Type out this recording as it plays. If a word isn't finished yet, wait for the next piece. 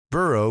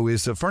Burrow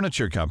is a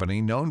furniture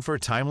company known for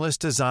timeless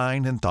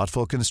design and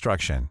thoughtful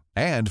construction,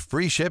 and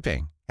free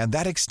shipping, and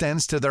that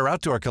extends to their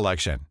outdoor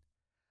collection.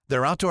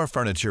 Their outdoor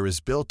furniture is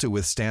built to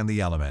withstand the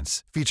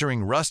elements,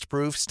 featuring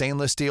rust-proof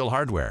stainless steel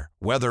hardware,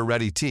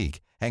 weather-ready teak,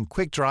 and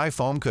quick-dry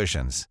foam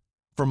cushions.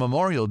 For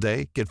Memorial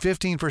Day, get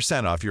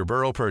 15% off your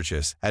Burrow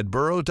purchase at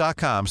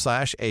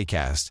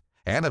burrow.com/ACAST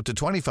and up to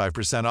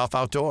 25% off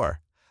outdoor.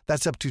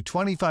 That's up to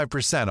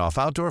 25% off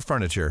outdoor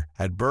furniture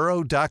at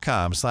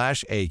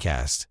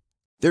burrow.com/ACAST.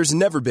 There's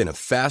never been a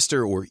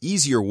faster or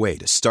easier way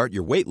to start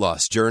your weight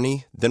loss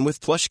journey than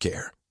with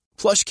PlushCare.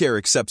 PlushCare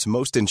accepts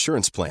most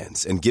insurance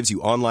plans and gives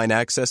you online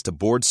access to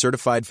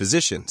board-certified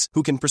physicians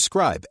who can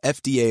prescribe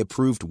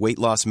FDA-approved weight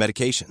loss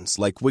medications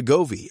like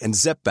Wegovy and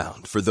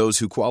Zepbound for those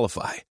who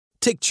qualify.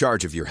 Take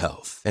charge of your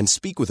health and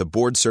speak with a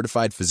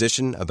board-certified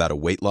physician about a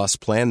weight loss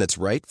plan that's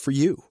right for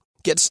you.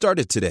 Get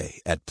started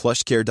today at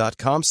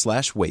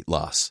plushcare.com/weight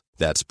loss.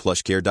 That's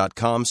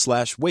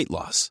plushcare.com/weight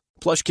loss.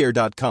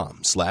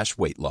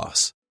 plushcare.com/weight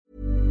loss.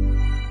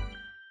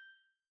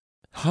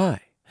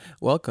 Hi,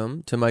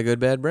 welcome to My Good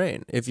Bad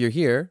Brain. If you're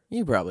here,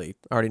 you probably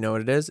already know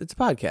what it is. It's a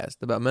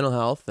podcast about mental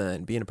health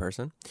and being a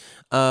person.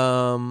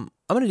 I'm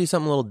going to do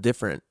something a little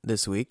different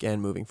this week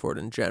and moving forward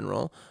in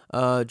general,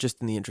 just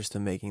in the interest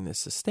of making this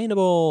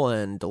sustainable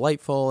and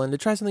delightful and to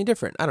try something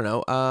different. I don't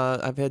know.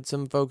 I've had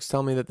some folks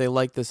tell me that they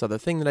liked this other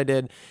thing that I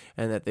did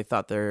and that they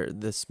thought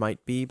this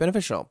might be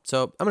beneficial.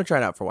 So I'm going to try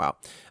it out for a while.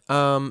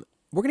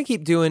 We're going to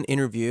keep doing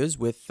interviews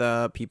with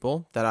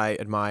people that I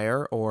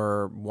admire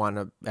or want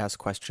to ask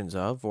questions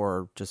of,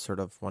 or just sort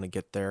of want to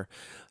get their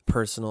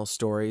personal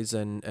stories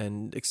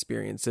and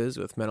experiences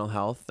with mental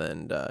health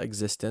and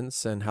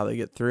existence and how they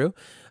get through.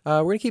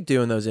 We're going to keep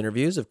doing those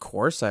interviews. Of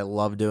course, I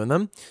love doing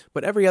them.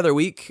 But every other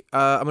week,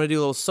 I'm going to do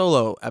a little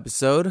solo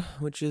episode,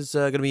 which is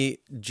going to be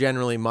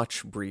generally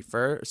much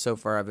briefer. So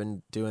far, I've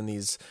been doing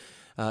these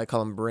I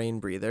call them brain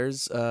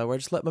breathers, where I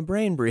just let my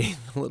brain breathe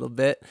a little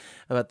bit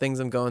about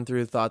things I'm going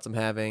through, thoughts I'm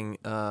having.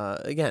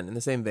 Again, in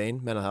the same vein,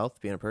 mental health,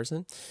 being a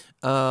person.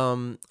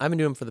 I've been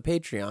doing them for the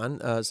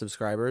Patreon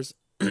subscribers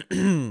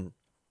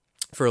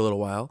for a little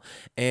while,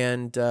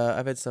 and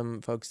I've had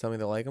some folks tell me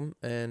they like them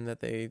and that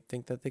they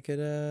think that they could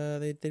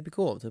they'd be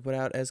cool to put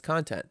out as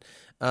content.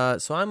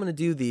 So I'm going to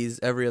do these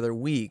every other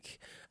week.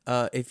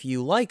 If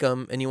you like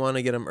them and you want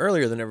to get them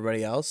earlier than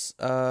everybody else,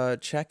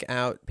 check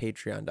out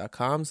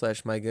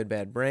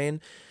patreon.com/mygoodbadbrain.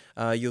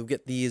 You'll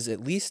get these at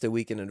least a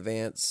week in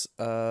advance.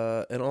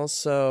 And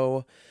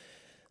also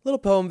little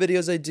poem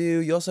videos I do.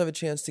 You also have a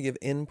chance to give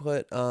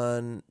input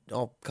on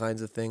all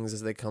kinds of things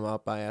as they come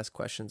up. I ask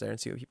questions there and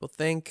see what people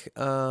think.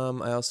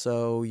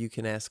 You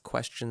can ask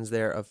questions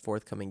there of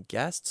forthcoming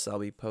guests. I'll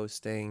be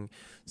posting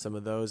some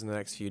of those in the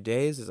next few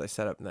days as I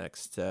set up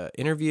next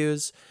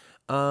interviews.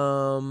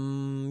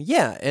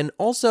 And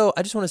also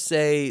I just want to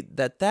say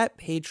that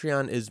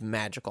Patreon is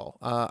magical.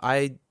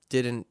 I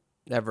didn't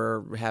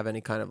ever have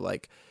any kind of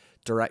like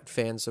direct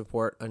fan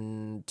support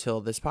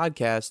until this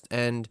podcast,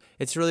 and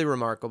it's really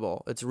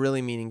remarkable. It's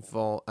really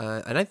meaningful.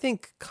 And I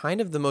think kind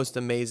of the most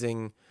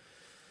amazing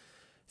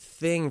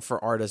thing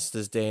for artists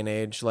this day and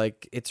age.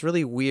 Like, it's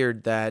really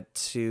weird that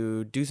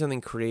to do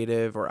something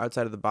creative or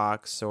outside of the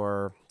box,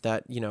 or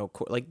that,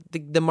 like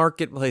the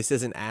marketplace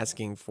isn't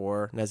asking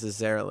for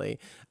necessarily.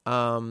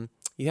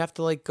 You have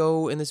to like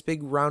go in this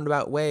big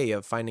roundabout way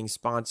of finding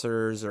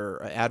sponsors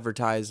or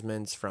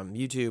advertisements from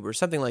YouTube or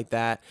something like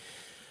that.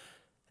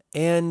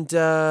 And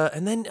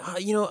then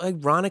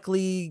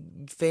ironically,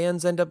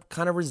 fans end up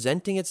kind of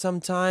resenting it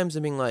sometimes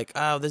and being like,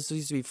 oh, this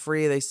used to be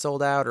free, they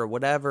sold out or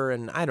whatever.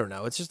 And I don't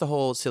know. It's just a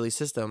whole silly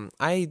system.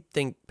 I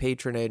think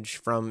patronage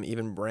from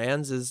even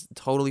brands is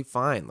totally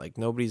fine. Like,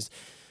 nobody's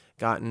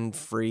gotten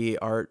free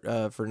art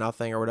for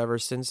nothing or whatever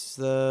since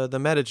the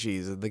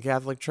Medicis, the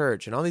Catholic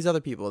Church, and all these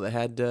other people that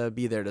had to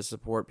be there to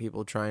support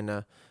people trying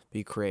to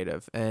be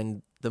creative.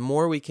 And the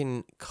more we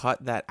can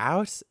cut that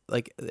out,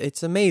 like,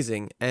 it's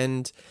amazing.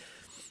 And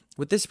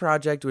with this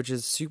project, which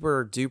is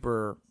super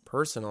duper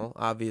personal,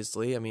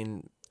 obviously, I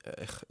mean,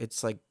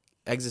 it's like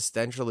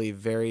existentially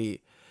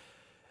very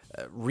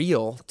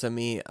real to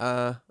me,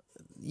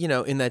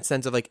 in that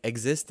sense of like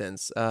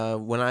existence.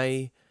 When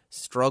I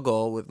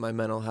struggle with my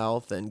mental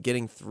health and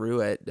getting through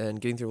it and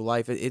getting through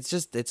life,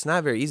 it's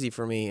not very easy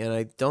for me. And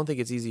I don't think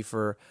it's easy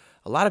for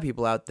a lot of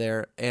people out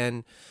there.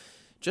 And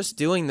just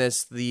doing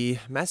this, the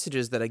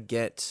messages that I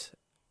get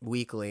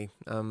weekly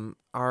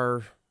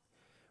are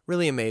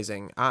really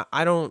amazing.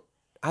 I don't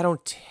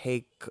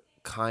take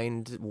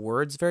kind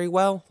words very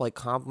well, like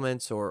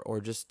compliments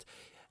or just,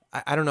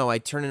 I don't know, I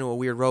turn into a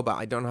weird robot.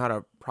 I don't know how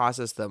to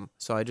process them.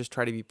 So I just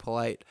try to be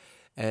polite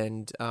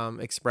and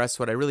express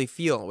what I really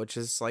feel, which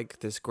is like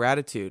this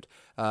gratitude,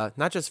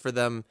 not just for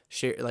them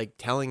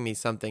telling me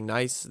something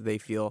nice they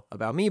feel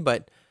about me,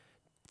 but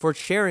for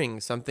sharing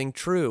something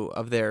true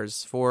of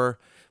theirs, for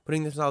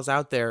putting themselves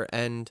out there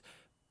and,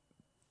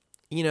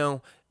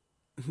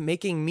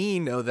 making me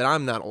know that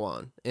I'm not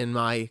alone in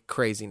my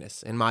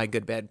craziness, in my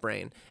good, bad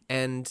brain.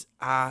 And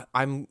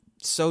I'm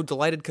so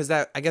delighted because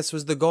that, I guess,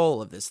 was the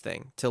goal of this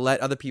thing, to let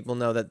other people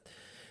know that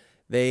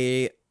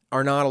they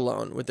are not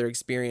alone with their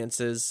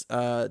experiences,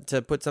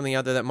 to put something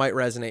out there that might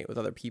resonate with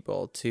other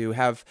people, to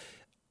have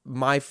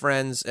my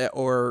friends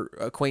or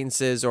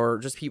acquaintances or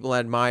just people I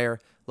admire,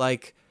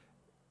 like,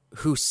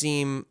 who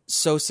seem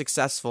so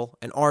successful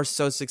and are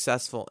so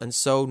successful and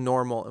so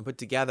normal and put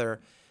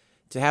together,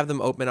 to have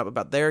them open up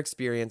about their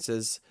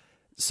experiences,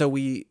 so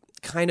we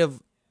kind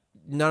of,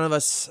 none of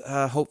us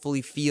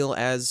hopefully feel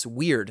as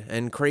weird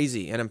and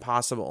crazy and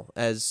impossible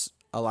as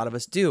a lot of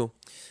us do.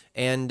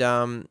 And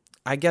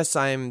I guess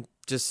I'm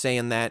just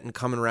saying that and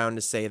coming around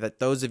to say that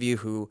those of you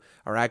who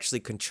are actually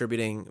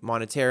contributing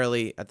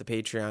monetarily at the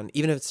Patreon,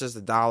 even if it's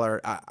just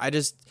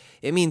 $1,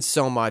 it means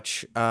so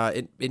much.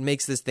 It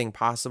makes this thing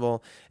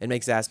possible. It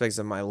makes aspects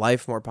of my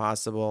life more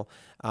possible.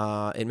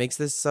 It makes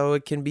this so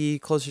it can be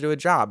closer to a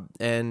job.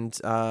 And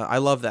I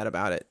love that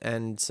about it.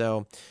 And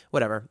so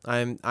whatever,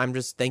 I'm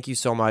just, thank you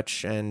so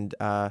much. And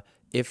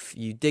if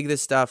you dig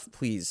this stuff,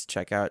 please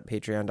check out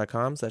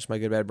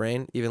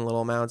patreon.com/mygoodbadbrain. Even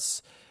little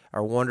amounts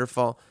are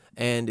wonderful.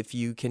 And if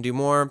you can do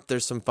more,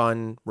 there's some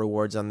fun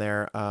rewards on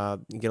there.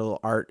 You get a little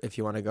art if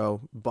you want to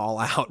go ball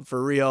out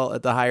for real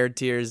at the higher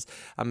tiers.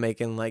 I'm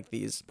making like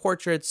these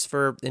portraits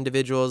for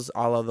individuals,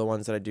 all of the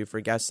ones that I do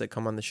for guests that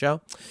come on the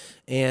show.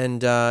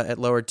 And at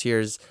lower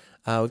tiers,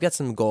 we've got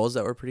some goals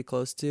that we're pretty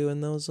close to,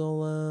 and those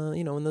will,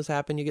 when those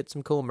happen, you get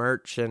some cool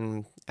merch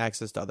and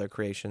access to other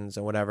creations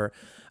and whatever.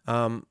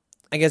 I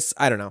guess,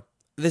 I don't know.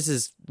 This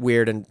is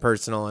weird and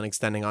personal and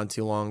extending on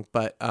too long,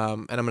 but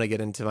and I'm going to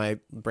get into my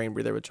brain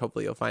breather, which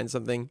hopefully you'll find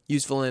something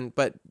useful in.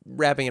 But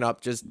wrapping it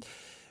up, just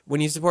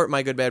when you support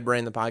My Good Bad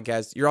Brain, the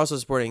podcast, you're also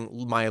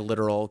supporting my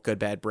literal good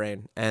bad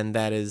brain. And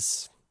that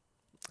is,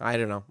 I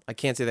don't know. I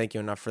can't say thank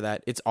you enough for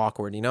that. It's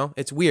awkward,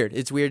 It's weird.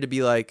 It's weird to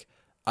be like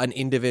an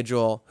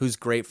individual who's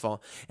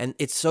grateful. And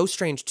it's so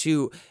strange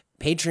too.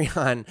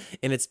 Patreon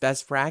in its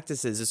best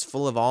practices is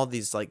full of all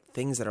these like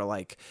things that are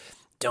like,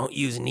 don't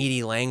use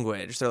needy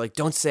language. They're like,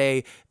 don't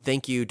say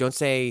thank you. Don't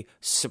say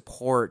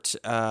support.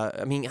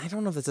 I mean, I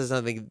don't know if this says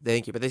anything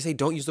thank you, but they say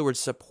don't use the word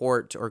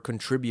support or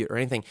contribute or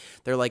anything.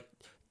 They're like,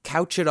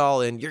 couch it all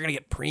in. You're going to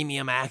get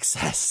premium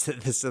access to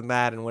this and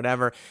that and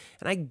whatever.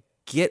 And I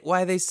get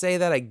why they say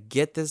that. I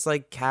get this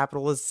like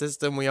capitalist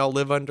system we all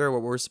live under where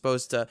we're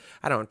supposed to,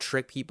 I don't know,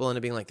 trick people into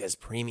being like this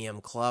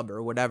premium club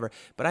or whatever.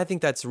 But I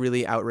think that's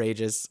really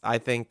outrageous. I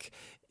think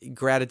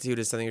gratitude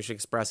is something we should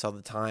express all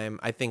the time.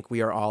 I think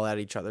we are all at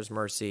each other's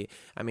mercy.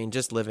 I mean,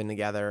 just living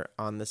together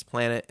on this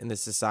planet, in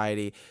this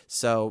society.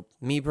 So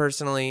me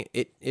personally,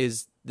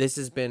 this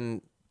has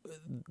been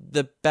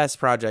the best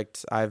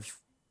project I've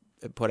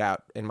put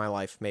out in my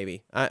life,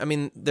 maybe. I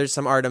mean, there's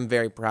some art I'm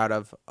very proud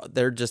of.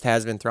 There just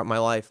has been throughout my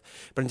life.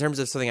 But in terms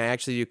of something I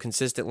actually do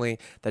consistently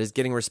that is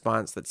getting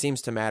response, that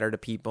seems to matter to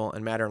people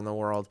and matter in the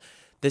world,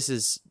 this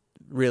is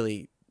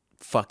really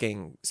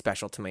fucking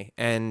special to me,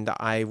 and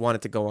I want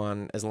it to go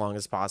on as long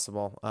as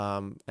possible,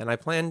 and I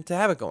plan to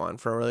have it go on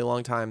for a really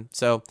long time.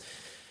 So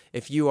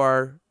if you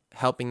are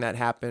helping that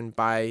happen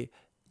by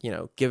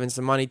giving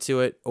some money to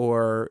it,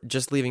 or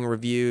just leaving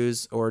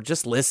reviews, or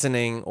just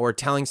listening, or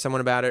telling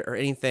someone about it, or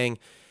anything,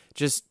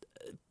 just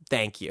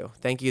thank you,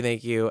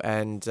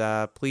 and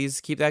please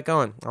keep that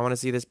going. I want to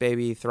see this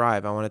baby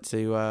thrive. I want it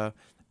to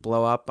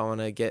blow up. I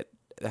want to get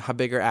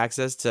bigger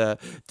access to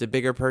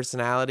bigger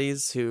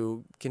personalities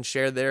who can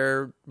share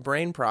their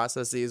brain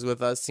processes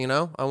with us.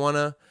 I want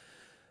to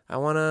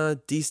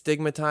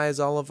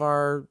destigmatize all of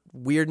our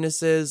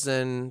weirdnesses.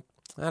 And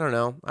I don't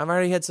know, I've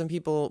already had some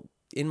people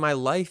in my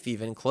life,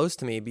 even close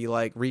to me, be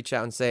like, reach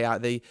out and say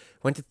they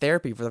went to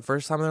therapy for the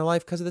first time in their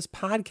life because of this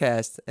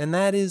podcast. And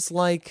that is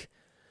like,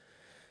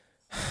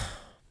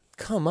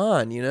 come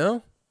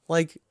on,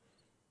 like,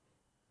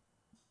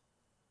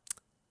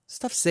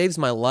 stuff saves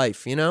my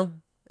life,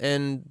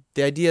 and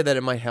the idea that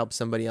it might help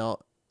somebody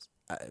else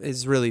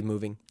is really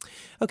moving.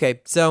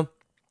 Okay, so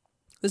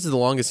this is the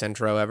longest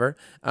intro ever,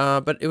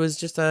 but it was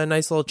just a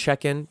nice little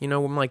check-in.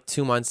 I'm like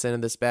 2 months into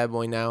this bad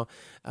boy now,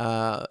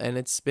 and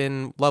it's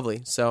been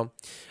lovely. So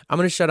I'm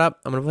going to shut up.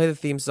 I'm going to play the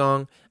theme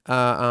song.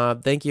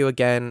 Thank you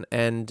again,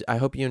 and I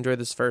hope you enjoyed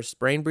this first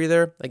Brain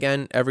Breather.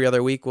 Again, every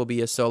other week will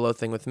be a solo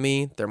thing with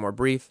me. They're more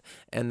brief,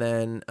 and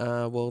then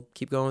we'll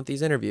keep going with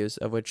these interviews,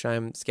 of which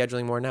I'm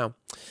scheduling more now.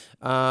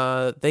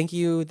 Thank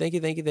you.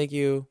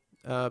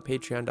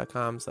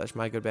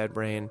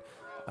 Patreon.com/mygoodbadbrain.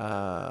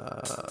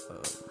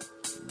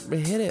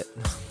 Hit it.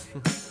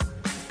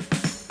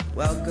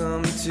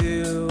 Welcome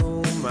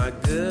to my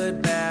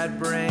good bad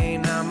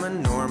brain. I'm a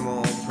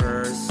normal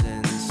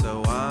person,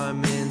 so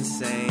I'm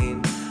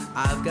insane.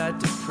 I've got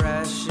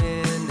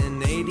depression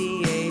and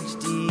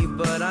ADHD,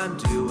 but I'm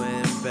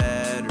doing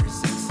better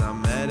since I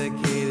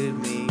medicated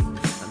me.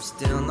 I'm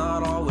still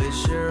not always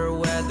sure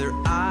whether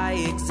I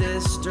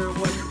exist or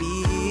what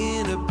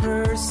being a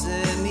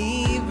person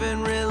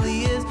even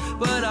really is,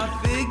 but I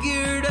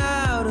figured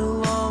out a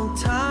long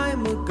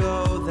time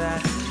ago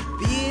that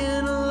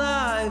being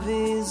alive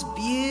is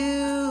beautiful.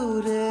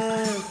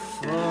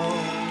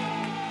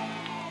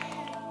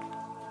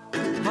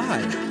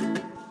 Hi.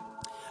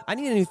 I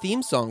need a new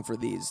theme song for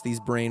these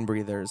brain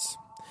breathers.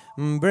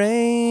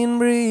 Brain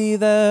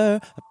breather,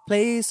 a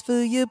place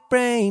for your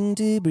brain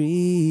to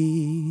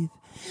breathe.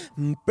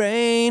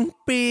 Brain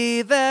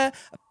breather,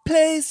 a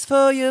place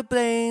for your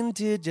brain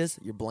to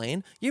just your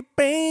brain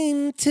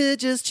to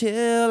just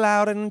chill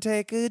out and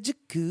take a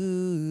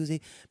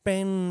jacuzzi.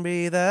 Brain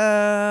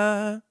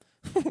breather.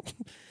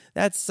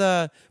 That's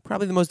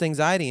probably the most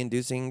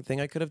anxiety-inducing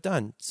thing I could have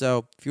done.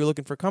 So if you're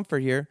looking for comfort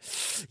here,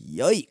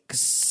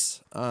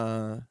 yikes.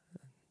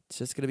 It's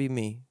just going to be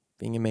me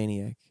being a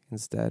maniac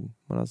instead.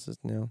 What else is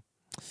new?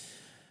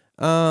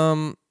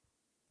 Man,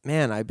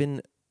 I've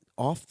been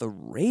off the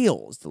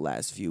rails the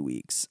last few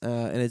weeks.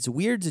 And it's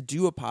weird to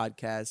do a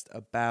podcast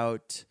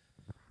about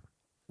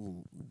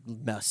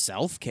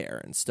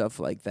self-care and stuff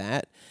like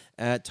that,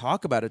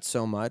 talk about it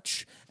so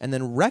much, and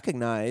then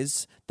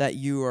recognize that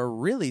you are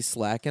really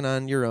slacking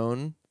on your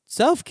own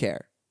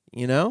self-care,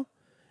 you know?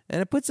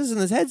 And it puts us in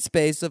this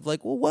headspace of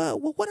like, well,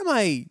 what am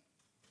I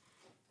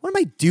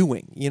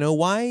doing? You know,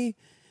 why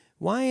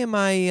am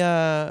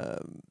I,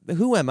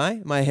 who am I?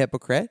 Am I a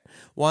hypocrite?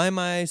 Why am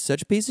I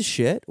such a piece of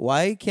shit?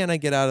 Why can't I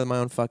get out of my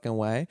own fucking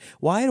way?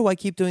 Why do I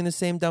keep doing the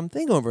same dumb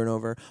thing over and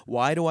over?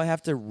 Why do I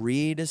have to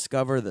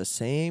rediscover the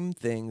same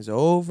things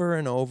over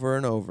and over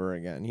and over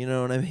again? You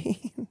know what I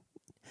mean?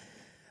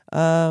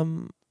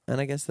 And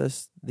I guess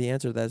the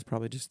answer to that is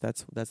probably just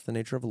that's the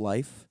nature of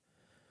life.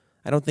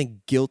 I don't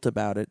think guilt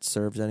about it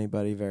serves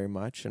anybody very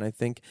much. And I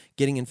think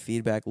getting in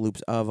feedback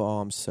loops of, oh,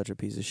 I'm such a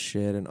piece of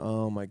shit. And,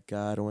 oh, my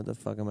God, what the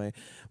fuck am I?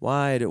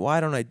 Why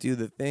don't I do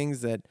the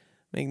things that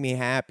make me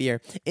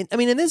happier?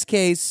 In this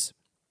case,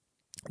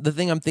 the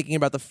thing I'm thinking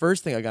about, the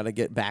first thing I got to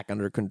get back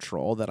under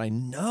control that I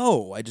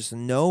just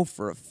know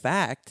for a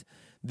fact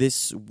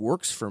this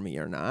works for me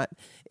or not,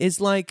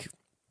 is like,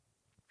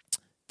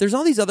 there's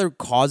all these other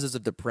causes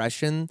of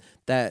depression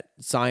that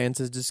science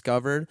has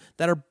discovered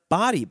that are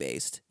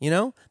body-based, you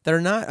know? That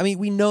are not,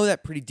 we know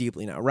that pretty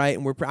deeply now, right?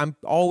 And I'm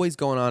always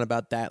going on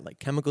about that, like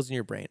chemicals in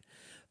your brain.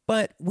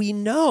 But we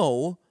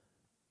know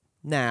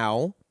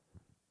now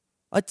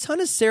a ton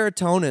of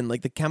serotonin,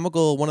 like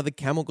one of the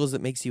chemicals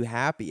that makes you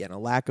happy and a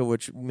lack of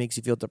which makes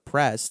you feel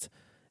depressed,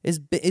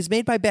 is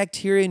made by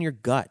bacteria in your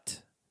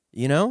gut,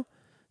 you know?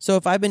 So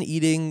if I've been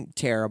eating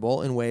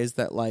terrible in ways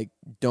that like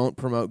don't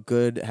promote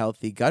good,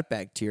 healthy gut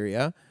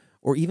bacteria,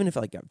 or even if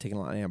like I'm taking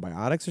a lot of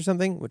antibiotics or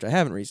something, which I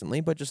haven't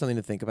recently, but just something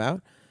to think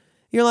about,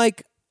 you're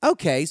like,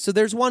 okay, so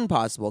there's one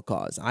possible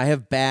cause. I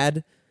have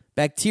bad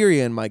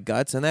bacteria in my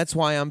guts, and that's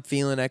why I'm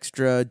feeling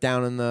extra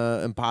down in the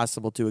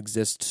impossible to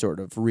exist sort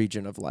of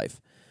region of life.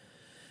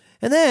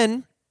 And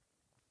then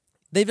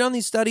they've done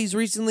these studies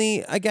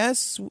recently, I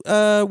guess,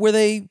 where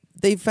they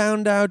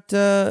found out,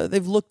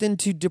 they've looked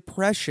into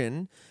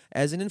depression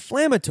as an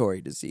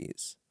inflammatory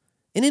disease.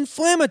 An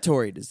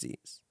inflammatory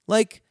disease.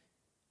 Like,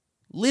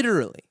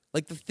 literally.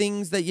 Like the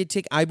things that you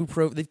take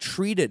ibuprofen. They've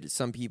treated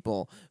some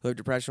people who have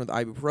depression with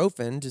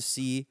ibuprofen to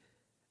see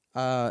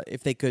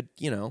if they could,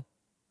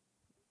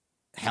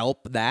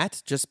 help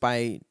that just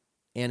by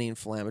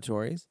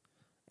anti-inflammatories.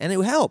 And it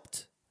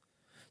helped.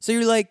 So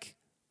you're like,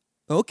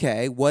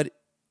 okay, what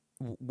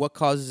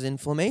causes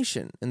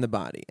inflammation in the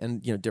body?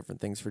 And,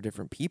 different things for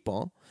different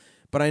people.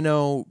 But I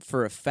know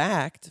for a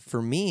fact,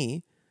 for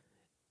me,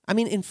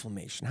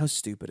 inflammation, how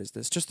stupid is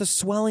this? Just the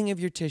swelling of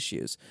your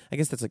tissues. I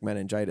guess that's like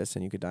meningitis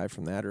and you could die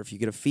from that. Or if you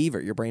get a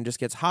fever, your brain just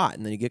gets hot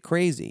and then you get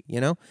crazy,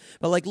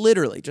 But like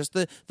literally, just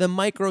the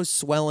micro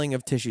swelling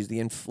of tissues, the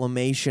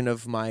inflammation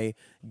of my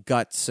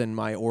guts and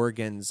my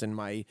organs and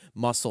my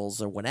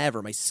muscles or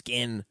whatever, my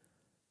skin,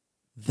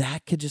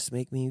 that could just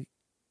make me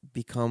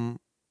become,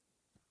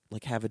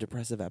 like have a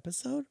depressive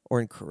episode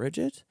or encourage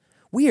it.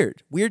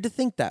 Weird to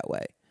think that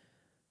way.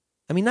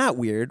 Not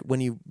weird when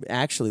you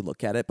actually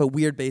look at it, but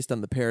weird based on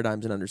the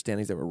paradigms and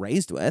understandings that we're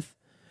raised with.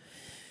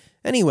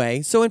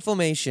 Anyway, so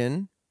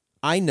inflammation,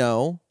 I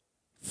know,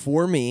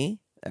 for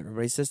me,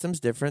 everybody's system's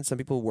different. Some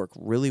people work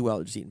really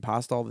well just eating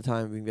pasta all the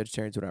time, being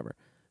vegetarians, whatever.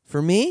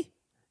 For me,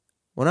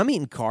 when I'm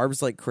eating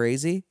carbs like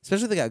crazy,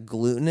 especially if they got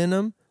gluten in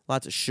them,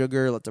 lots of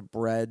sugar, lots of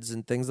breads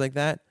and things like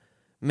that,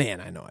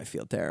 man, I know I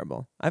feel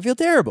terrible. I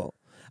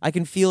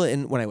can feel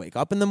it when I wake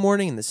up in the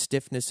morning and the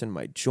stiffness in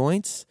my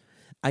joints.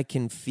 I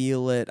can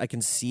feel it. I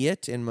can see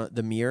it in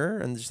the mirror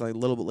and just like a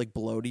little bit like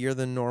bloatier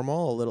than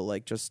normal, a little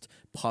like just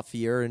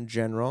puffier in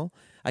general.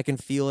 I can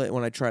feel it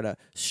when I try to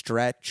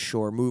stretch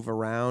or move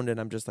around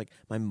and I'm just like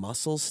my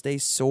muscles stay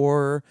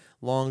sore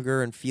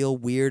longer and feel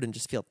weird and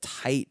just feel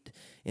tight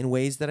in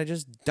ways that I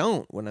just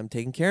don't when I'm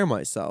taking care of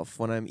myself,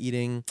 when I'm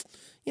eating,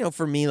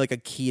 for me, like a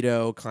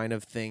keto kind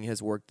of thing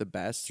has worked the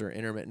best, or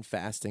intermittent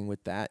fasting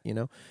with that,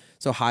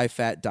 So high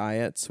fat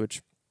diets,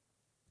 which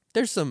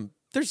there's some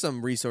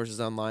resources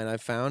online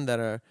I've found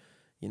that are,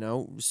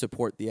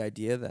 support the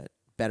idea that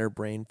better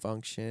brain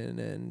function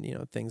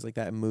and, things like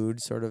that, mood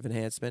sort of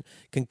enhancement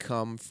can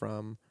come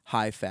from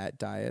high-fat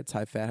diets,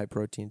 high-fat,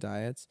 high-protein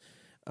diets.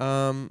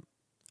 But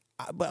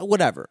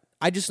whatever.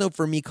 I just know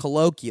for me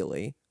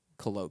colloquially,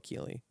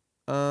 anecdotally,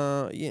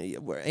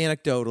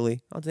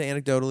 I'll say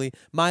anecdotally,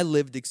 my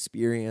lived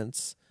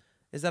experience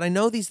is that I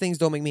know these things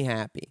don't make me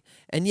happy.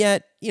 And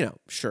yet,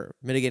 sure,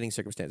 mitigating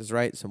circumstances,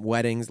 right? Some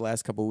weddings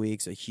last couple of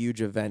weeks, a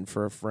huge event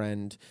for a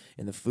friend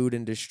in the food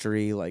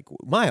industry, like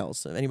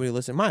Miles. Anybody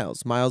listen?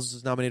 Miles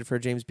was nominated for a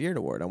James Beard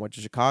Award. I went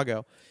to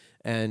Chicago,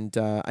 and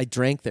I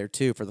drank there,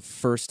 too, for the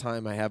first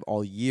time I have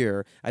all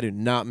year. I do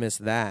not miss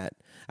that.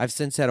 I've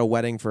since had a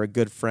wedding for a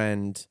good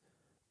friend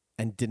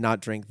and did not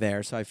drink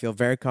there, so I feel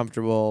very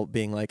comfortable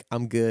being like,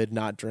 I'm good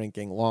not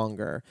drinking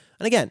longer.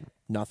 And again,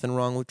 nothing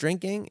wrong with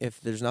drinking if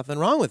there's nothing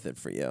wrong with it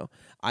for you.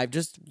 I've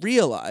just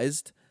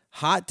realized,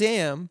 hot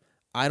damn,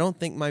 I don't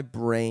think my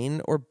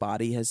brain or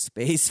body has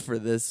space for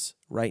this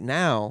right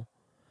now.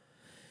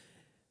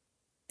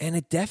 And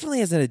it definitely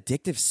has an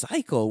addictive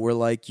cycle where,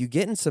 like, you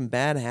get in some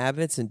bad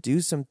habits and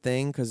do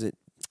something because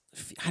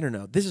I don't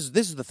know. This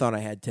is the thought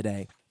I had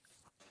today.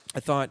 I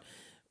thought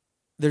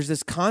there's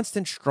this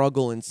constant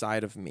struggle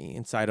inside of me,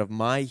 inside of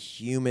my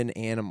human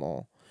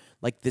animal,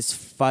 like this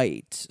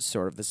fight,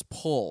 sort of this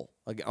pull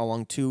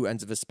along two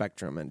ends of a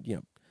spectrum, and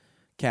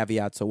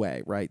caveats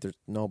away, right? There's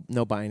no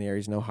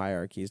binaries, no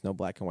hierarchies, no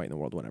black and white in the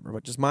world, whatever.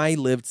 But just my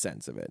lived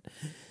sense of it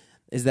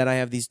is that I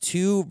have these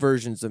two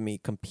versions of me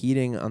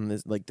competing on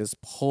this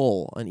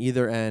pull on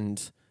either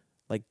end,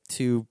 like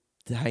two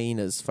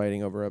hyenas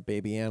fighting over a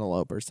baby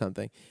antelope or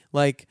something,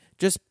 like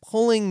just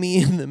pulling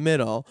me in the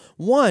middle,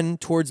 one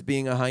towards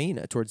being a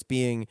hyena, towards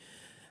being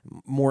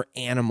more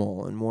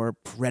animal and more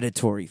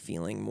predatory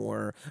feeling,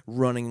 more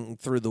running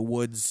through the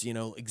woods,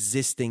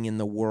 existing in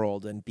the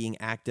world and being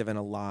active and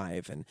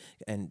alive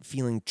and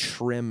feeling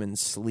trim and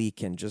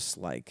sleek and just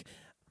like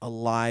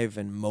alive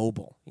and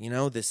mobile,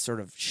 this sort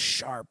of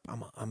sharp,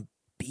 I'm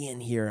being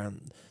here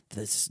on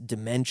this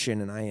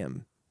dimension and I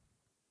am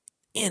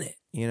in it,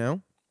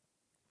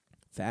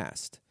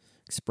 fast,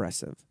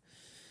 expressive.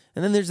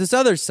 And then there's this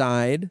other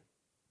side,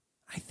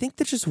 I think,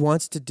 that just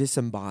wants to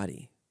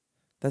disembody.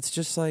 That's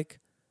just like,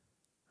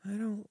 I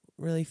don't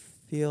really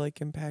feel like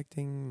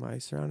impacting my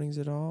surroundings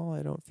at all.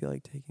 I don't feel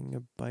like taking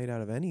a bite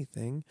out of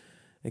anything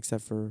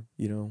except for,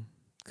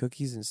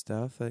 cookies and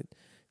stuff that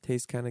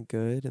taste kind of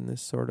good in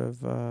this sort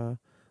of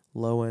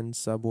low-end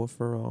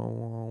subwoofer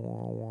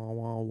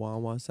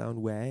wah-wah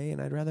sound way.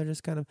 And I'd rather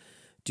just kind of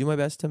do my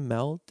best to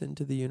melt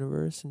into the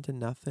universe, into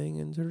nothing,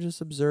 and sort of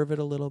just observe it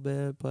a little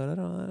bit. But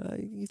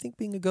you think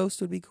being a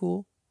ghost would be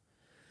cool?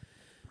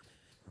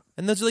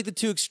 And those are like the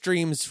two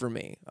extremes for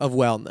me of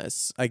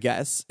wellness, I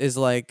guess, is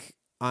like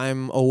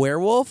I'm a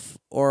werewolf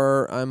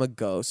or I'm a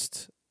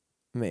ghost,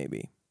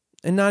 maybe.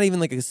 And not even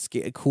like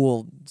a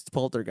cool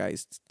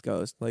poltergeist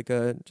ghost, like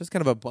just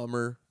kind of a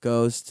bummer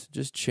ghost,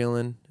 just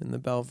chilling in the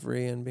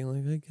belfry and being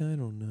like, I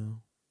don't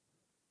know.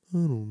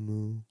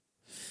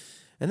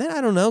 And then,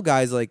 I don't know,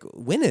 guys, like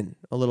winning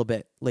a little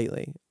bit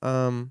lately.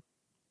 And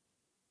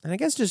I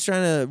guess just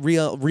trying to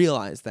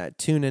realize that,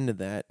 tune into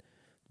that,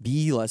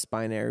 be less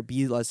binary,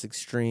 be less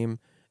extreme,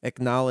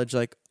 acknowledge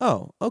like,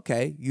 oh,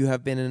 okay, you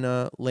have been in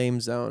a lame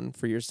zone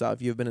for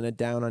yourself. You've been in a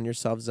down on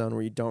yourself zone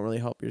where you don't really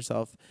help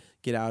yourself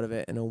get out of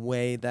it in a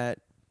way that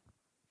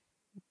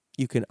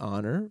you can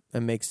honor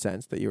and make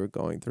sense that you were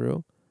going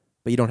through,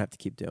 but you don't have to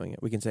keep doing it.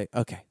 We can say,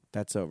 okay,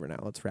 that's over now.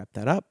 Let's wrap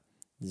that up.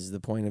 This is the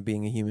point of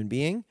being a human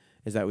being,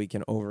 is that we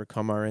can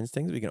overcome our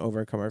instincts, we can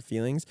overcome our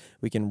feelings,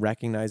 we can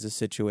recognize a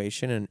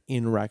situation, and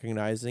in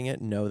recognizing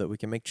it, know that we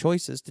can make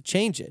choices to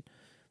change it.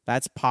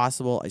 That's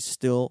possible. I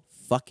still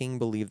fucking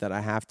believe that.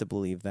 I have to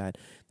believe that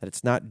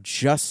it's not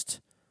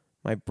just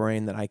my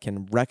brain, that I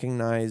can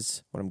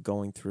recognize what I'm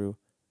going through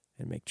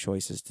and make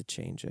choices to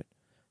change it.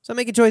 So I'm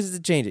making choices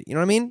to change it. You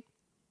know what I mean?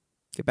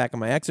 Get back on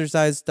my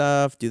exercise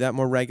stuff, do that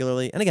more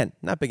regularly. And again,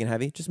 not big and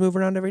heavy, just move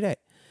around every day,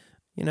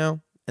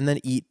 and then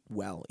eat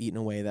well, eat in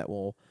a way that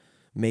will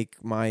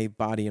make my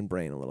body and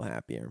brain a little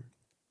happier.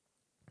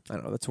 I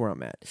don't know. That's where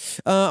I'm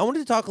at. I wanted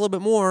to talk a little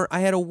bit more.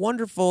 I had a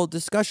wonderful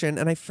discussion,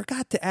 and I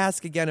forgot to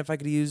ask again if I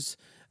could use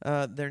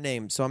their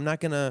name. So I'm not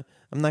gonna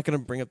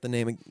bring up the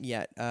name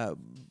yet.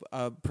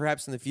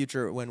 Perhaps in the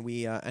future when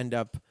we end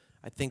up,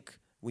 I think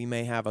we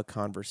may have a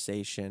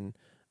conversation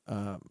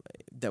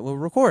that we'll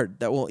record,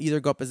 that will either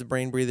go up as a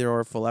brain breather or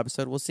a full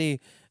episode. We'll see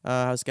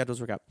how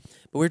schedules work out.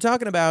 But we were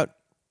talking about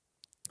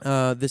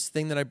this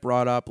thing that I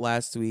brought up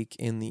last week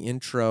in the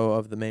intro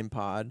of the main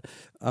pod,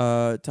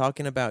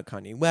 talking about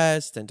Kanye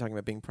West and talking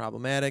about being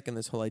problematic and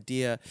this whole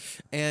idea.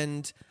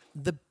 And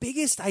the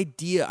biggest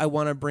idea I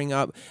want to bring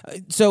up,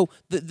 so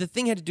the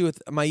thing had to do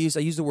with my use.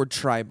 I used the word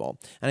tribal,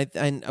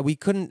 and we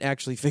couldn't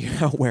actually figure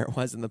out where it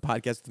was in the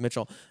podcast with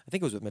Mitchell. I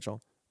think it was with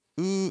Mitchell.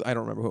 I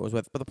don't remember who it was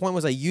with, but the point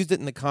was I used it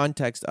in the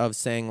context of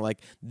saying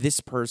like this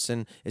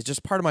person is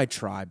just part of my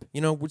tribe,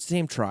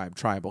 same tribe,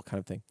 tribal kind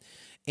of thing.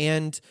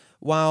 And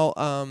while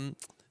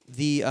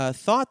the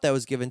thought that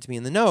was given to me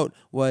in the note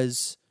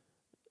was,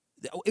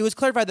 it was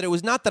clarified that it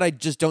was not that I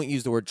just don't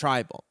use the word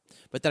tribal,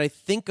 but that I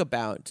think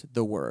about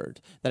the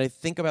word, that I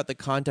think about the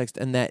context,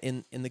 and that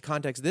in the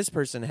context this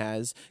person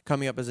has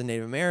coming up as a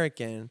Native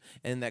American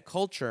and that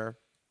culture,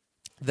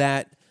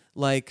 that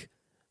like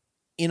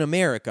in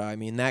America, I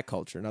mean that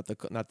culture, not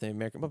the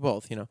American, but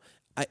both,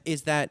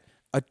 is that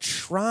a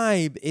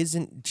tribe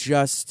isn't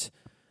just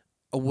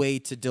a way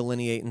to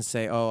delineate and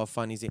say, oh, a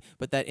fun, easy,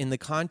 but that in the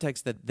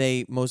context that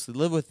they mostly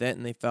live with it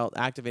and they felt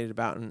activated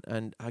about,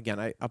 and again,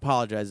 I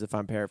apologize if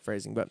I'm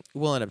paraphrasing, but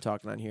we'll end up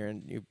talking on here,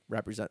 and you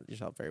represent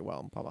yourself very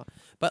well, and blah, blah.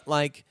 But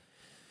like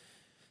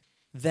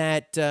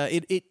that,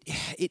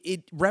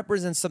 it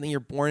represents something you're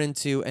born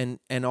into,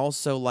 and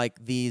also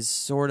like these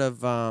sort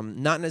of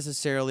not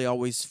necessarily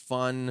always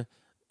fun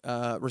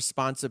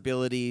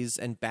responsibilities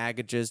and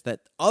baggages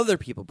that other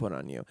people put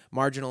on you,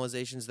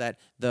 marginalizations that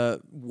the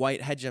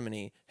white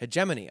hegemony,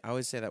 I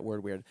always say that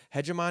word weird,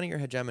 hegemony or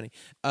hegemony,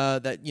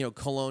 that,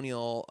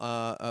 colonial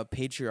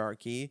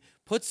patriarchy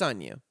puts on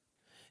you.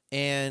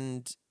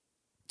 And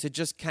to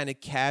just kind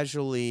of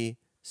casually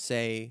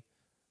say,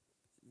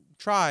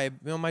 tribe,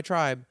 my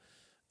tribe,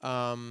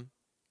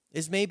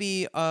 is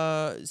maybe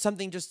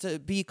something just to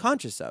be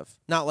conscious of.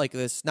 Not like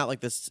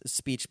this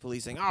speech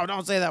policing. Oh,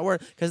 don't say that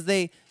word, because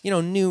they,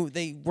 knew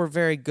they were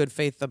very good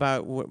faith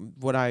about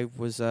what I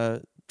was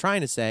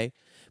trying to say.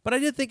 But I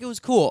did think it was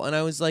cool, and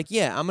I was like,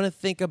 yeah, I'm gonna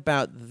think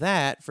about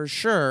that for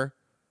sure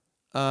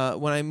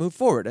when I move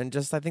forward. And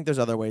just I think there's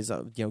other ways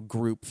of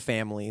group,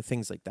 family,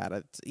 things like that.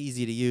 It's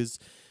easy to use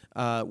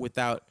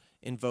without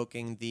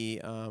invoking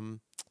the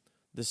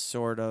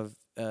sort of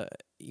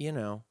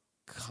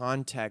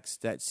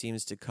context that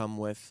seems to come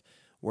with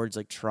words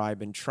like tribe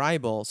and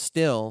tribal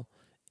still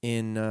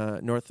in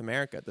North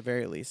America at the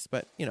very least,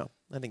 but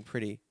I think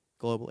pretty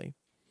globally.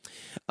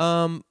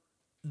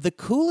 The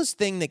coolest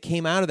thing that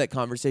came out of that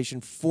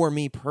conversation for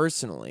me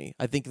personally,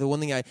 I think the one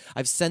thing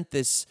I've sent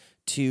this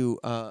to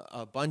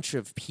a bunch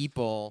of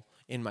people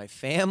in my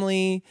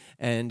family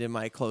and in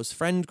my close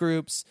friend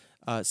groups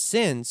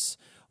since,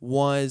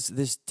 was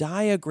this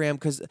diagram,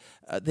 because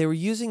they were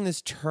using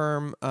this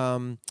term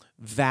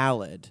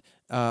valid.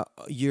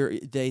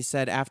 They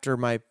said after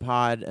my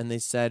pod, and they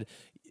said,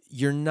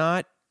 you're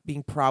not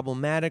being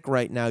problematic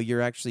right now.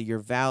 You're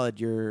valid.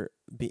 You're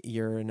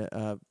in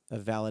a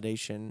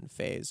validation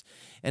phase.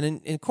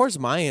 And of course,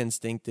 my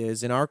instinct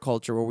is in our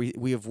culture where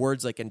we have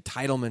words like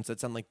entitlements that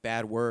sound like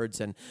bad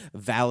words, and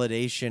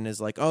validation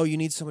is like, oh, you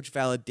need so much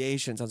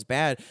validation. Sounds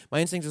bad. My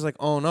instinct is like,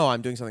 oh no,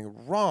 I'm doing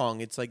something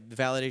wrong. It's like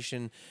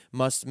validation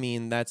must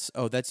mean that's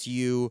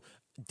you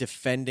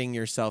defending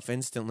yourself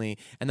instantly.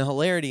 And the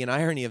hilarity and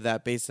irony of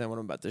that, based on what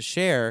I'm about to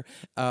share,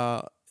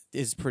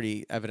 is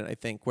pretty evident, I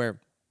think, where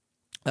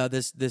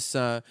they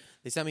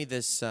sent me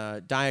this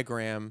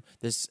diagram,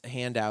 this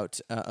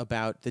handout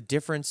about the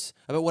difference,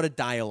 about what a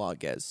dialogue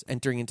is,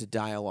 entering into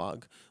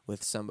dialogue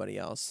with somebody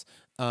else,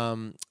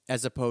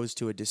 as opposed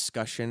to a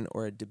discussion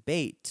or a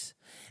debate.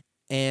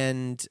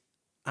 And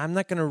I'm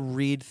not going to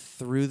read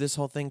through this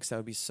whole thing because that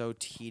would be so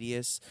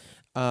tedious.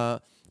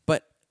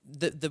 But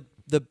the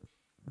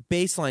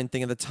baseline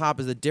thing at the top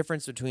is the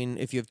difference between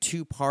if you have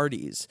two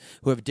parties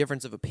who have a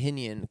difference of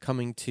opinion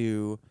coming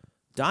to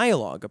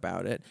dialogue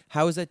about it,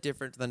 how is that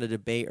different than a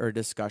debate or a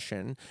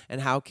discussion,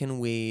 and how can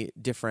we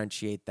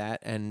differentiate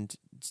that and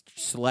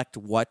select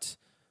what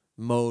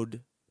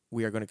mode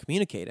we are going to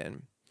communicate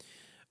in?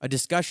 A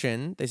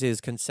discussion, they say,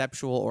 is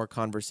conceptual or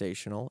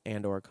conversational,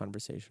 and/or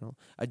conversational.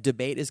 A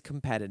debate is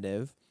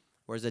competitive,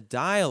 whereas a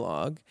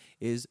dialogue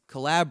is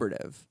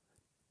collaborative,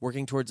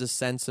 working towards a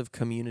sense of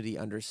community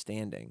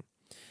understanding.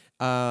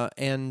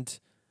 And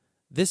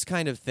this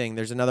kind of thing,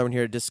 there's another one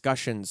here, a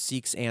discussion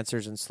seeks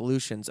answers and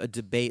solutions. A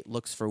debate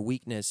looks for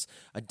weakness.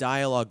 A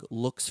dialogue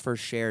looks for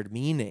shared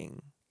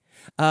meaning.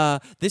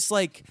 This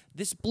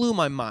blew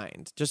my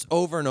mind just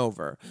over and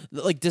over.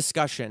 Like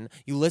discussion,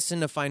 you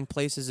listen to find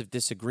places of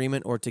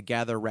disagreement or to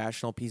gather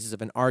rational pieces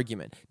of an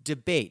argument.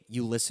 Debate,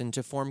 you listen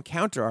to form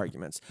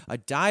counter-arguments. A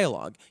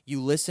dialogue, you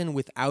listen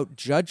without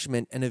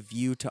judgment and a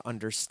view to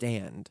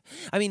understand.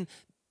 I mean,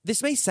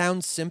 this may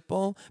sound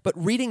simple, but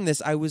reading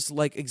this, I was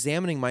like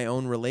examining my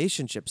own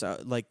relationships.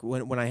 Like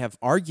when I have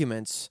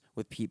arguments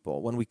with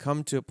people, when we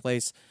come to a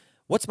place,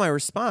 what's my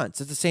response?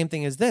 It's the same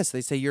thing as this.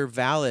 They say you're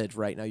valid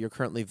right now. You're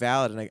currently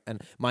valid,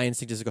 and my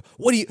instinct is to go,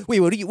 What do you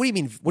mean? What do you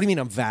mean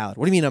I'm valid?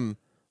 What do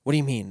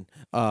you mean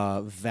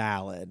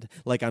valid?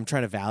 Like I'm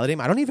trying to validate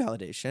him? I don't need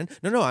validation.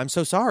 No, I'm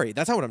so sorry.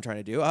 That's not what I'm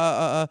trying to do.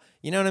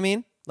 You know what I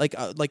mean? Like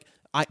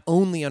I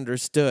only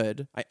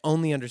understand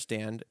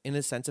in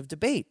a sense of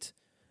debate,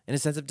 in a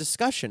sense of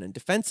discussion and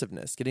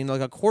defensiveness, getting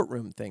like a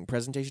courtroom thing,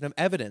 presentation of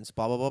evidence,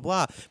 blah, blah, blah,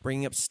 blah,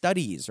 bringing up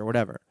studies or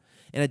whatever.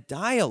 In a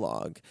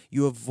dialogue,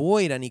 you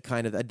avoid any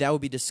kind of, that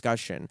would be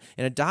discussion.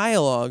 In a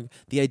dialogue,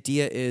 the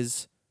idea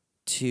is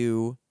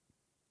to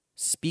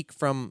speak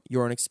from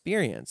your own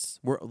experience.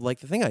 We're like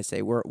the thing I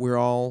say, we're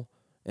all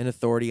an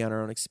authority on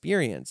our own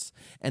experience.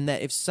 And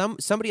that if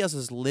somebody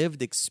else's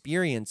lived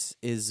experience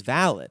is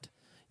valid,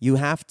 you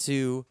have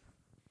to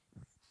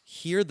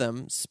hear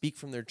them speak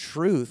from their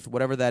truth,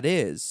 whatever that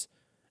is,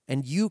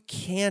 and you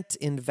can't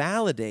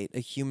invalidate a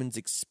human's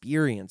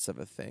experience of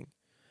a thing.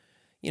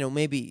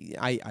 Maybe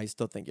I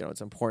still think, it's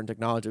important to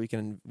acknowledge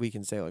that we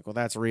can say like, well,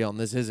 that's real and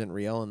this isn't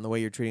real, and the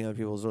way you're treating other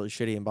people is really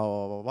shitty and blah,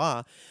 blah, blah, blah,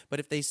 blah. But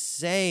if they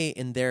say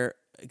in their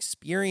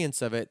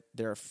experience of it,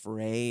 they're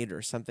afraid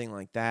or something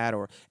like that,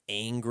 or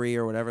angry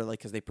or whatever, like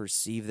because they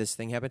perceive this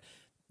thing happen,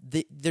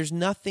 there's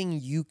nothing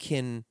you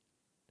can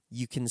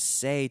you can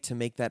say to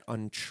make that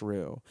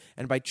untrue.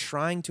 And by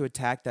trying to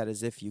attack that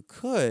as if you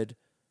could,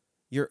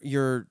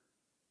 you're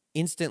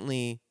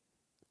instantly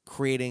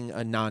creating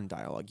a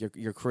non-dialogue.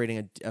 You're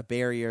creating a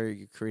barrier.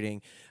 You're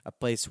creating a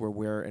place where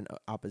we're in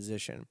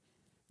opposition.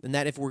 And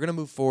that if we're going to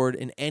move forward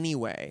in any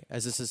way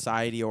as a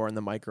society or in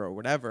the micro or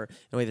whatever,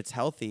 in a way that's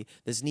healthy,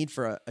 this need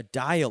for a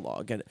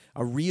dialogue and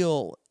a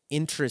real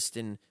interest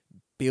in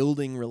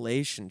building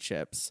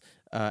relationships,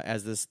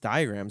 as this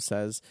diagram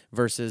says,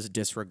 versus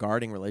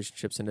disregarding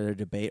relationships in a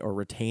debate or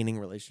retaining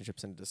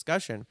relationships in a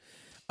discussion,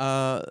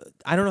 I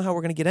don't know how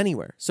we're going to get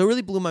anywhere. So it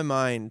really blew my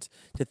mind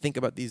to think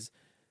about these,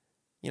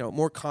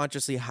 more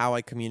consciously how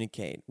I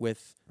communicate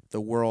with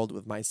the world,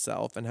 with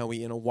myself, and how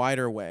we, in a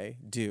wider way,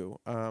 do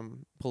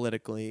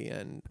politically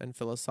and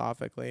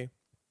philosophically.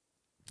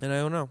 And I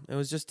don't know. It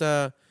was just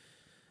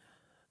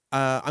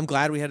I'm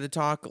glad we had to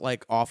talk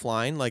like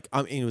offline. Like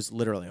it was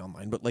literally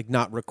online, but like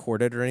not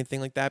recorded or anything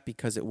like that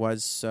because it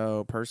was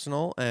so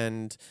personal.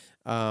 And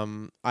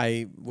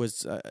I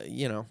was,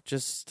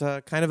 just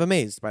kind of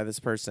amazed by this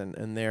person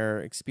and their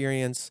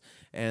experience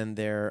and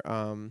their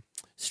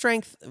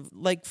strength,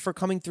 like for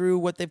coming through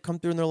what they've come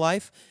through in their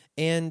life,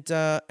 and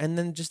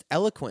then just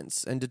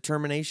eloquence and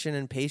determination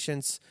and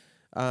patience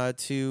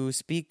to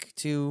speak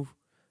to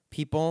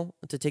people,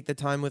 to take the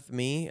time with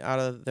me out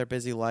of their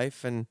busy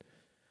life, and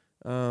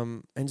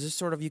just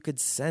sort of you could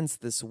sense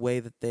this way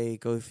that they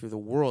go through the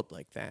world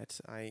like that.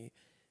 I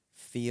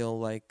feel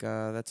like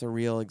that's a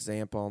real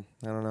example.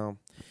 I don't know.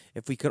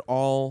 If we could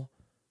all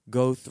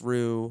go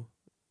through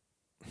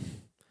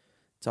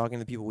talking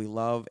to the people we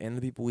love and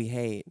the people we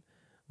hate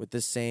with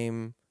the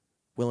same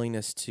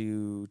willingness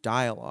to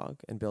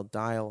dialogue and build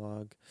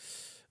dialogue.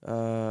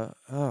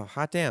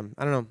 Hot damn.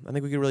 I don't know. I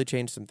think we could really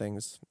change some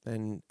things.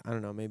 And I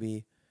don't know,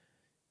 maybe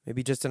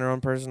just in our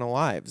own personal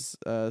lives,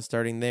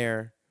 starting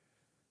there,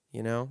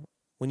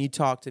 when you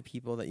talk to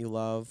people that you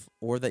love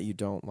or that you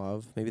don't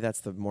love, maybe that's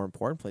the more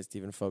important place to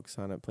even focus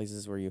on it.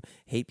 Places where you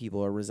hate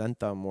people or resent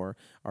them or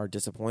are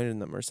disappointed in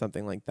them or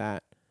something like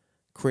that.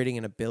 Creating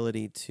an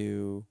ability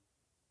to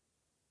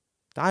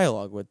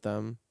dialogue with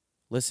them,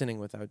 listening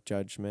without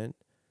judgment,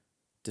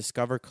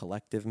 discover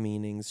collective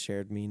meanings,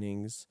 shared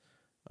meanings.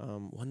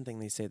 One thing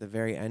they say at the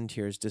very end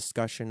here is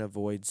discussion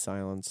avoids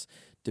silence,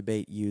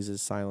 debate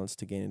uses silence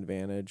to gain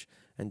advantage,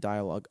 and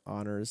dialogue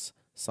honors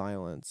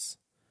silence.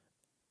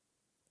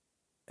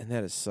 And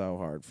that is so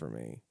hard for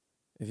me.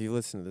 If you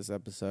listen to this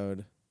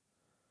episode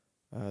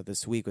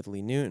this week with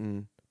Lee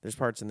Newton, there's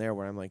parts in there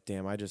where I'm like,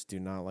 damn, I just do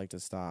not like to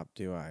stop,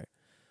 do I?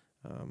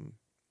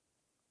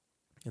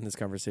 In this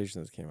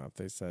conversation that came up,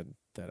 they said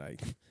that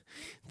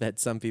that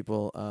some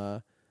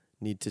people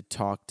need to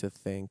talk to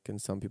think,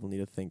 and some people need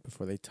to think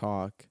before they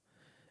talk.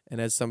 And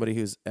as somebody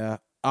who's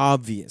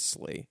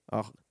obviously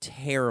a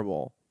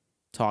terrible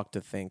talk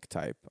to think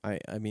type,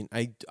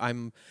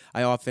 I've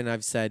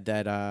said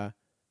that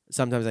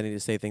sometimes I need to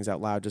say things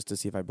out loud just to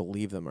see if I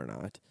believe them or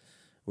not,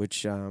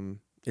 which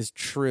is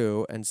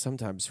true and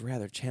sometimes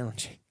rather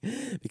challenging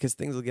because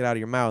things will get out of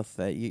your mouth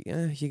that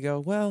you go,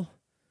 well,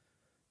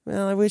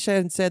 I wish I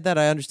hadn't said that.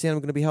 I understand I'm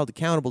going to be held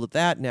accountable to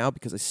that now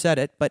because I said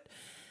it, but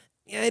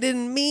I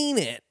didn't mean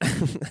it.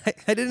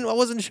 I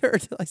wasn't sure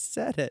until I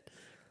said it.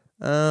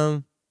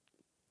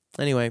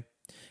 Anyway,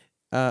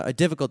 a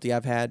difficulty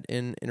I've had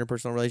in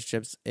interpersonal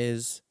relationships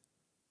is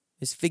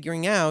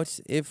figuring out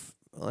if,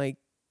 like,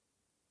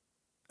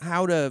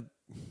 how to,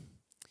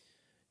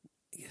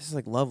 it's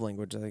like love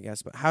language, I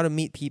guess, but how to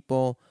meet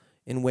people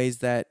in ways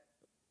that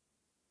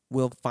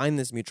will find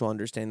this mutual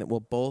understanding, that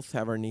we'll both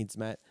have our needs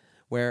met,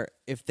 where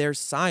if they're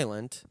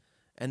silent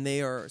and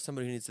they are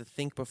somebody who needs to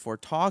think before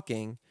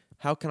talking,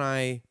 how can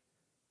I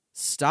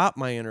stop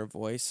my inner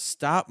voice,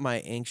 stop my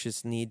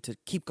anxious need to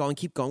keep going?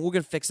 We're going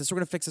to fix this.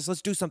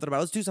 Let's do something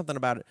about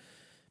it.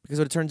 Because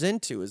what it turns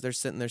into is they're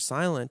sitting there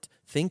silent,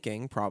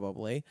 thinking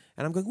probably,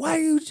 and I'm going, why are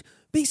you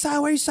being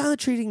silent? Why are you silent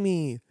treating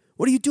me?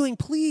 What are you doing?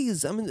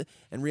 Please. And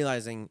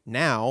realizing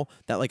now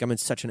that like I'm in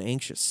such an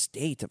anxious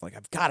state of like,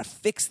 I've got to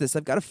fix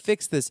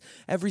this.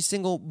 Every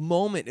single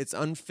moment it's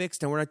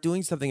unfixed and we're not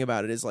doing something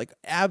about it is like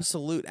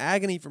absolute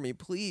agony for me.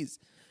 Please.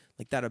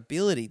 Like that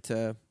ability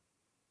to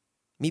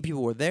meet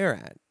people where they're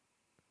at,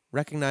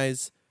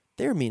 recognize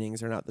their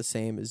meanings are not the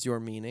same as your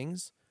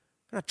meanings.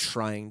 They're not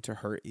trying to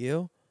hurt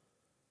you.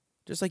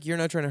 Just like you're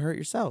not trying to hurt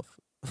yourself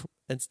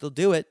and still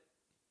do it.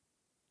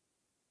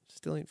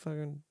 Still eat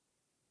fucking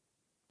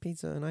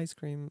pizza and ice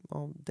cream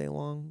all day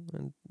long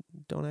and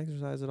don't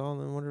exercise at all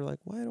and then wonder like,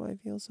 why do I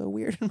feel so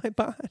weird in my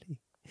body?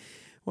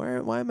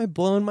 Why am I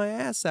blowing my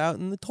ass out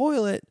in the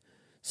toilet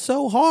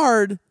so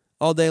hard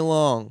all day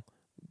long?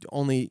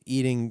 Only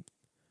eating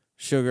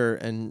sugar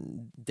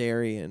and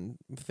dairy and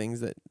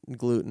things that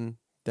gluten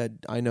that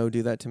I know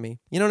do that to me.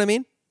 You know what I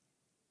mean?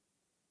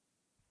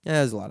 Yeah,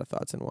 there's a lot of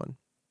thoughts in one.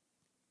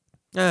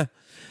 These are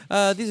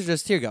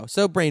just, here you go.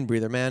 So brain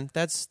breather, man.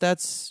 That's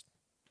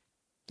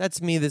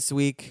me this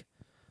week.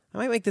 I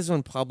might make this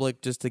one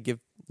public just to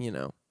give,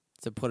 to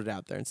put it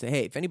out there and say,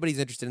 hey, if anybody's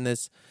interested in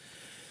this,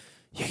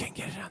 you can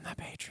get it on the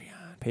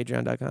Patreon.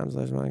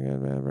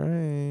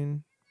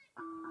 Patreon.com/mygoodbadbrain.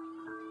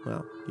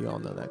 Well, you all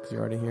know that because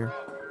you're already here.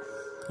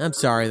 I'm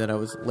sorry that I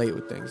was late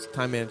with things.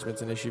 Time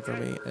management's an issue for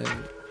me, and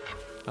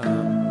I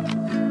don't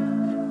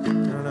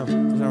know.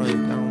 I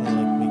don't want to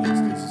like make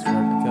excuses for it. I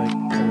feel like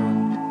everyone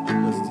who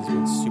listens has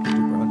been super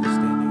duper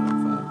understanding of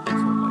this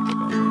whole like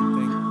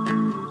evaluating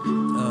thing.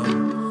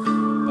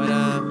 But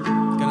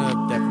gonna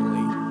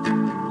definitely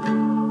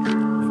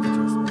make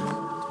adjustments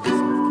to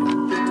my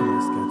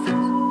schedules,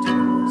 to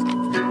my work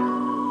schedule.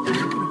 I'm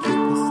gonna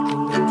keep this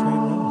damn train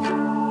rolling.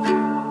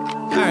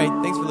 All right,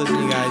 thanks for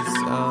listening, guys.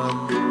 I'm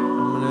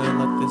gonna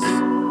let this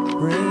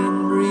brain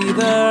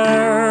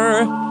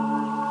breather.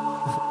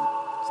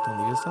 Still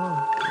need a song.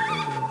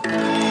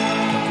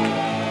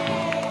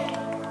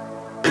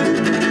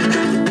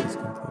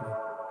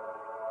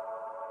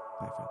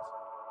 Bye, friends.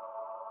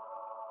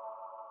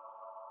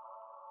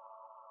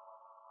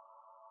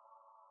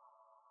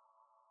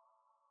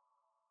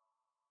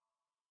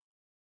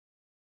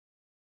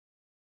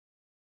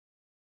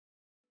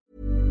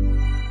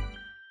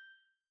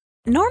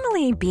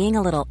 Normally, being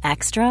a little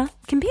extra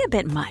can be a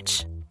bit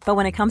much, but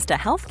when it comes to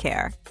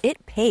healthcare,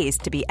 it pays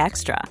to be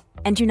extra.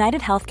 And United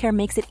Healthcare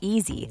makes it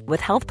easy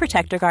with Health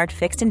Protector Guard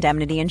fixed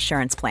indemnity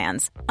insurance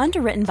plans.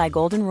 Underwritten by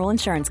Golden Rule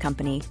Insurance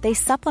Company, they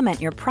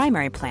supplement your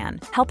primary plan,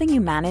 helping you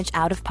manage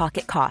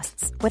out-of-pocket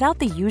costs without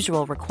the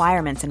usual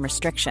requirements and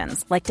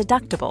restrictions like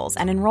deductibles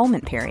and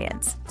enrollment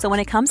periods. So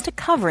when it comes to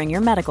covering your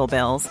medical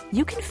bills,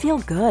 you can feel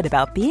good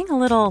about being a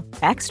little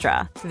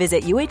extra.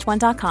 Visit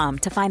uh1.com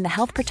to find the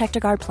Health Protector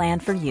Guard plan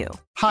for you.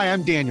 Hi,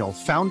 I'm Daniel,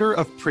 founder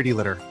of Pretty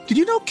Litter. Did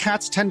you know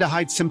cats tend to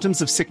hide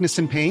symptoms of sickness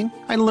and pain?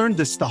 I learned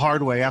this the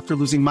hard way after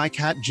losing my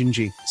cat,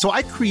 Gingy. So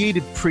I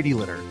created Pretty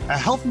Litter, a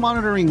health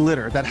monitoring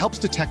litter that helps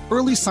detect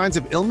early signs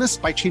of illness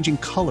by changing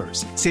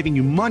colors, saving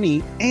you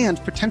money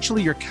and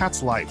potentially your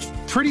cat's life.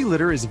 Pretty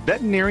Litter is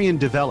veterinarian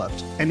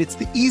developed, and it's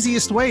the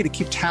easiest way to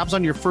keep tabs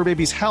on your fur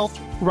baby's health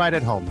right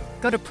at home.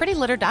 Go to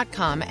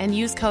prettylitter.com and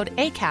use code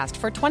ACAST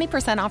for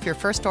 20% off your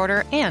first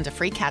order and a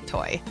free cat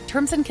toy.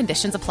 Terms and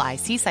conditions apply.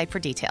 See site for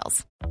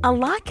details. A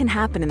lot can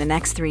happen in the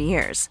next 3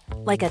 years.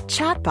 Like a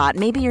chatbot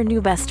may be your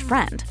new best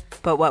friend.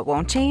 But what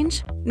won't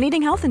change?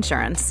 Needing health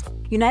insurance.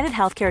 United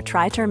Healthcare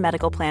Tri-Term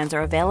Medical Plans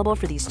are available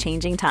for these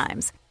changing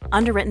times.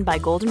 Underwritten by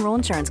Golden Rule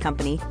Insurance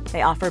Company,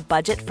 they offer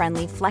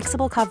budget-friendly,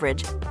 flexible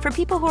coverage for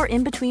people who are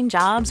in between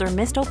jobs or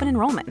missed open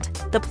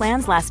enrollment. The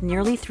plans last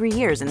nearly 3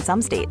 years in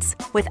some states,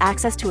 with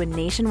access to a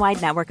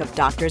nationwide network of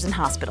doctors and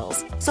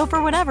hospitals. So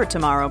for whatever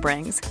tomorrow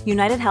brings,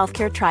 United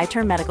Healthcare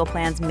Tri-Term Medical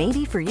Plans may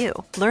be for you.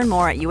 Learn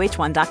more at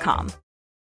uh1.com.